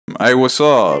Hey, what's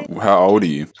up? How old are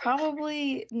you?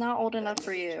 Probably not old enough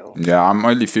for you. Yeah, I'm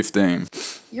only 15.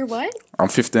 You're what? I'm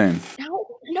 15.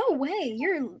 No way.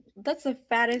 That's the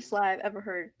fattest lie I've ever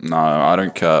heard. No, I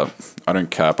don't cap. I don't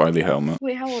cap, only helmet.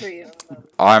 Wait, how old are you?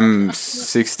 I'm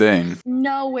 16.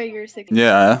 No way you're 16.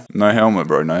 Yeah, no helmet,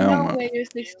 bro, no helmet. No way you're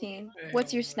 16.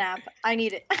 What's your snap? I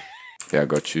need it. Yeah, I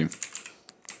got you.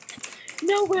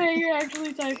 No way you're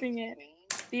actually typing it.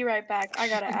 Be right back. I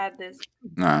gotta add this.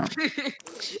 Nah.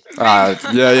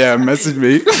 Yeah, message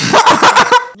me.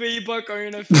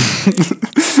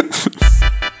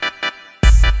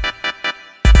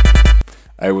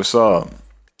 Hey, what's up?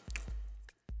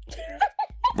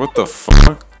 What the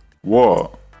fuck?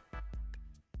 What?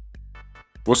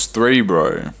 What's 3,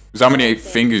 bro? Is how many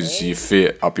fingers you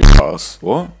fit up your ass?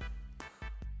 What?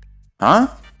 Huh?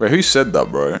 Wait, who said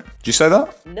that, bro? Did you say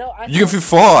that? No, You can fit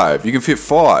 5. You can fit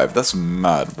 5. That's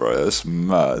mad, bro. That's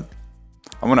mad.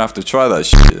 I'm gonna have to try that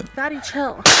shit. Daddy,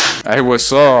 chill. Hey,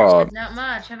 what's up? Not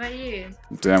much. How about you?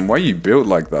 Damn, why you built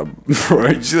like that, bro?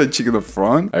 You see that chick in the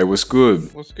front? Hey, what's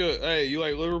good? What's good? Hey, you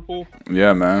like Liverpool?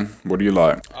 Yeah, man. What do you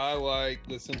like? I like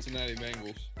the Cincinnati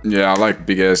Bengals. Yeah, I like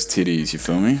big ass titties. You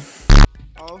feel me?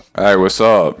 Hey, what's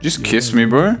up? Just kiss me,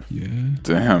 bro. Yeah.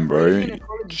 Damn, bro.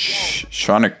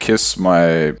 Trying to kiss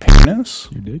my penis?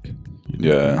 Your dick?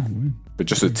 Yeah. But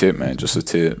just a tip, man. Just a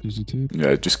tip. Just a tip?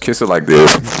 Yeah, just kiss it like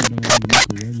this.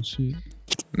 Shit.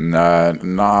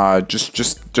 Nah.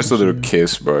 Just a little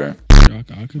kiss, bro.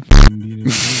 I could fucking need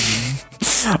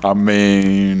it. I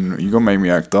mean, you gonna make me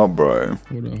act up, bro.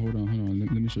 Hold on.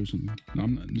 Let me show you something. No,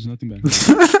 I'm not. There's nothing back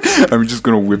here. I'm just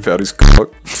gonna whip out his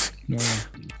cock. No.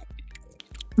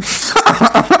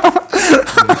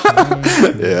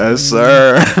 Yes,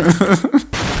 sir.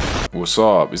 What's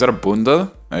up? Is that a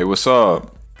bunda? Hey, what's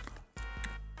up?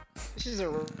 This is a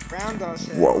round off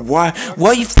set. Why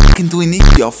are you fucking doing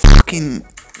this? I'll fucking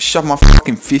shove my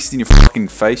fucking fist in your fucking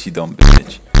face, you dumb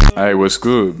bitch. Hey, what's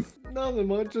good? Nothing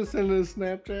much, just send a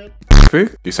Snapchat.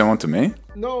 Quick? You send one to me?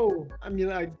 No, I mean,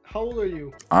 how old are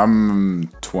you? I'm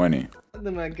 20.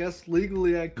 Then I guess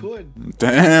legally I could.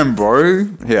 Damn, bro.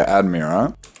 Here, add me,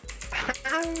 right?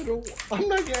 I'm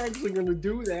not actually gonna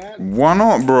do that. Why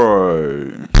not,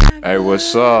 bro? Hey,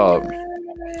 what's up?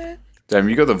 Damn,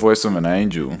 you got the voice of an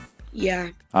angel. Yeah,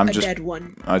 I'm a just dead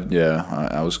one. I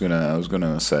was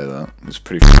gonna say that. It's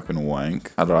pretty fucking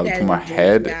wank. I'd rather put my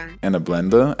head in a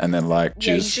blender and then like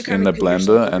just in the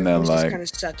blender and then like kind of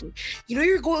sucky. You know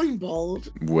you're going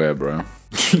bald. Where, bro?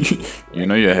 You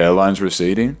know your hairline's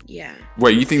receding? Yeah.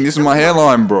 Wait, you think this is my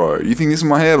hairline, bro? You think this is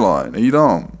my hairline? Are you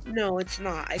dumb? No, it's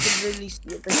not. I can really see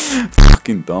it.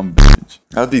 Fucking dumb bitch.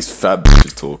 How are these fat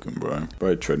bitches talking, bro?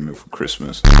 Bro, treadmill for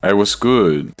Christmas. Hey, what's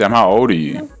good? Damn, how old are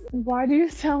you? Why do you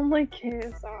sound like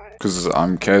KSI? Because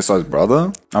I'm KSI's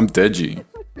brother? I'm Deji.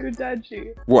 You're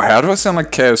Deji. What? How do I sound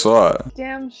like KSI?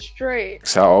 Damn straight.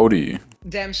 So how old are you?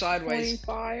 Damn sideways.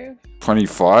 25?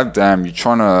 25? Damn, you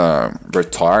trying to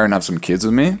retire and have some kids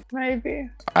with me? Maybe.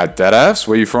 At Deadass?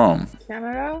 Where you from?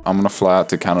 Canada? I'm gonna fly out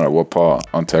to Canada. What part?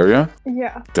 Ontario?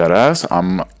 Yeah. Deadass?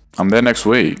 I'm there next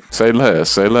week. Say less,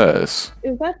 say less.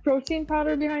 Is that protein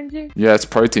powder behind you? Yeah, it's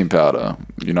protein powder.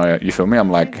 You know, you feel me?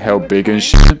 I'm like hell which big and kind?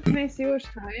 shit. Can I see which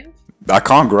kind? I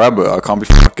can't grab it. I can't be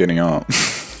getting up.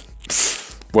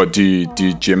 What, do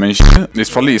you gym and shit? It's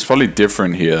probably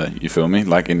different here, you feel me?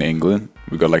 Like in England,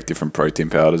 we got like different protein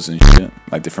powders and shit,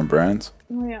 like different brands.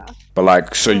 Yeah. But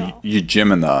like, so you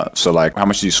gym in that. So like, how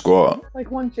much do you squat? Like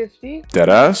 150?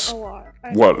 Deadass? A lot.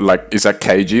 What, like, is that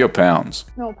kg or pounds?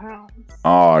 No, pounds.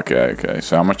 Oh, okay.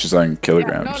 So how much is that in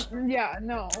kilograms?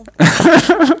 No.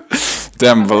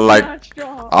 Damn, but like,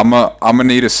 I'm gonna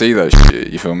need to see that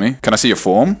shit, you feel me? Can I see your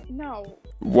form? No.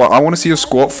 What? I want to see your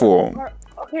squat form.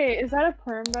 Okay, is that a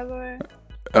perm, by the way?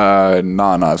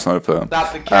 No, it's not a perm.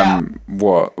 Stop the cap.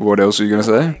 What else are you gonna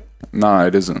say? No,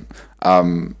 it isn't.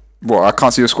 What? I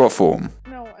can't see your squat form.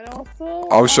 No, and also...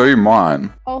 I'll show you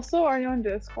mine. Also, are you on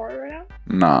Discord right now?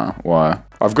 Nah, why?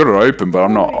 I've got it open, but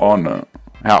I'm not on it.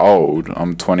 How old?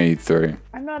 I'm 23.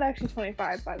 I'm not actually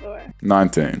 25, by the way.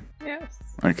 19. Yes.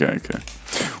 Okay.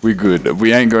 We good.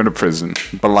 We ain't going to prison.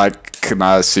 But like, can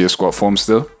I see a squat form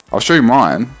still? I'll show you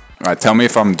mine. Alright, tell me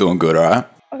if I'm doing good, alright?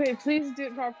 Okay, please do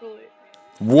it properly.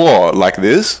 What? Like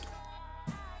this?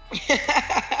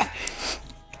 That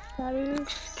is...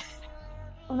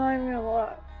 I'm not even gonna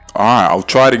lie. Alright, I'll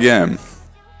try it again.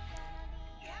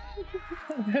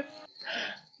 Okay.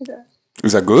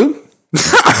 Is that good?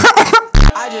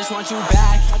 I just want you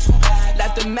back.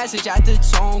 Left a message at the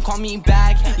tone, call me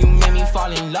back. You made me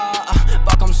fall in love.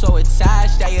 Fuck, I'm so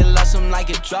attached that you love some like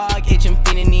a drug. Itching,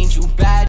 feeling, need you bad.